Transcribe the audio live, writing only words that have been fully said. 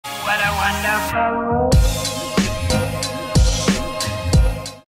What a wonderful.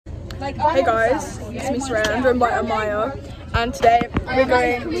 Hey guys, it's me Suraya, I'm joined by Amaya, and today we're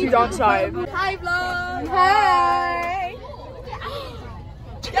going to dance live. Hi vlog! Hi!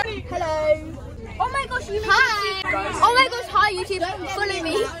 Hello! Oh my gosh, you hi! Oh my gosh, hi YouTube, follow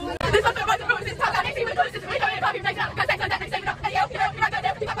me!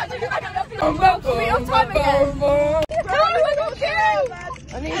 We on time again! No, we're not killed!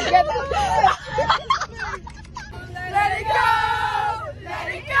 I need to get that. Let it go! Let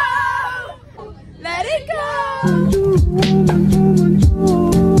it go! Let it go!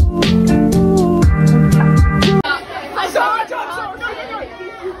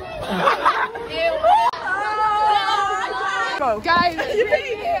 Go. Guys, the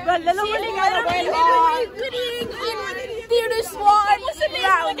little winning out of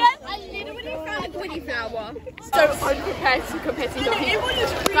winning flower. So unprepared to compare to your people.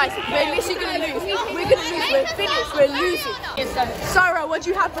 Guys, we're literally gonna lose. We're gonna lose. We're finished. We're losing. Sarah, what do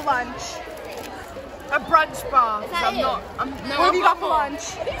you have for lunch? A brunch bar. I'm not. What have you got for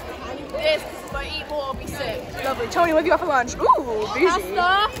lunch? This, but eat more, I'll be sick. Lovely. Tony, what have you got for lunch? Ooh, busy.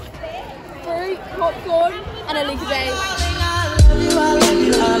 Pasta, fruit, popcorn, and a liquor day.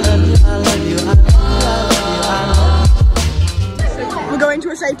 We're going to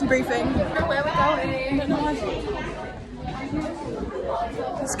a safety briefing. Where we're going?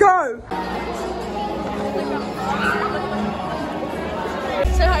 Let's go!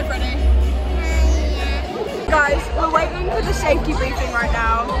 Say hi, Freddie. Guys, we're waiting for the safety briefing right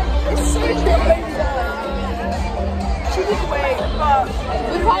now. It's so crazy. She just wait, but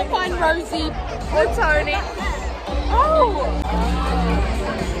We can't find Rosie. or Tony. Oh!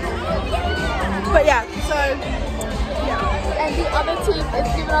 But yeah, so yeah. And the other team is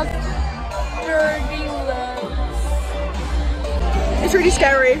giving us dirty looks. It's really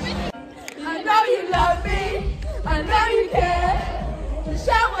scary. I know you love me. I know you care. The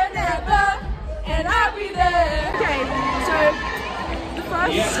shower never, and I'll be there. Okay, so the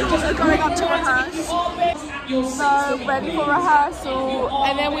first are going up to rehearse. So ready for rehearsal,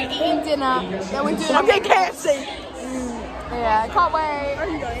 and then we're eating dinner. Then we're doing. I'm getting KFC. Yeah, can't wait. Where are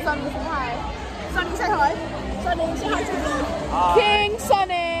you going? Sunny, say hi. Sunny, say hi. Sunny, say hi to me. King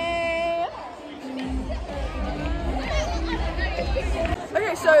Sunny.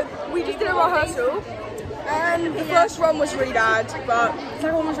 Okay, so we just did a rehearsal, and the first run was really bad, but the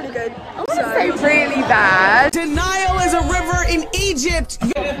second one was really good. So Really bad. Nile is a river in Egypt.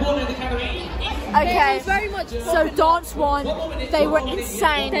 Okay, very much. So dance one, they were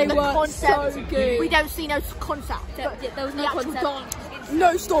insane. They were concept so good. We don't see no concept. There was no concept. Dance.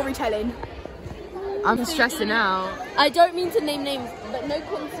 no storytelling. I'm stressing out. I don't mean to name names, but no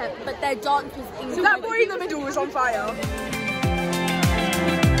concept. But their dance was incredible. So that boy in the middle was on fire.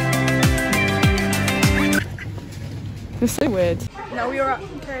 It's so weird. Now we are at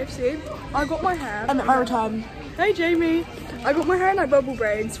KFC. I got my hair. I'm at my return. Hey Jamie. I got my hair in like bubble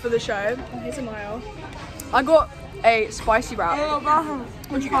braids for the show. Here's a mile. I got a spicy wrap.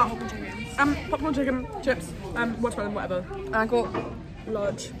 What'd you get? Popcorn chicken, chips, watermelon, whatever. And I got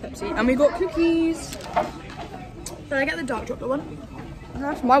large Pepsi. And we got cookies. Did I get the dark chocolate one?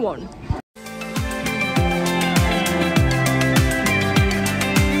 That's my one.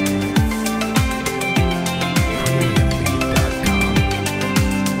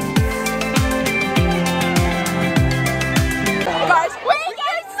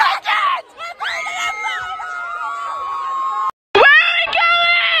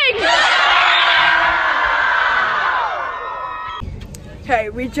 Okay,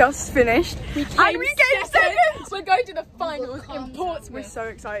 we just finished. We came second! We're going to the finals in Portsmouth. We're so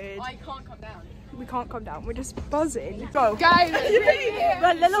excited. I can't come down. We can't come down. We're just buzzing. Go. Guys,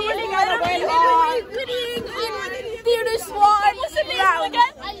 The little winning out of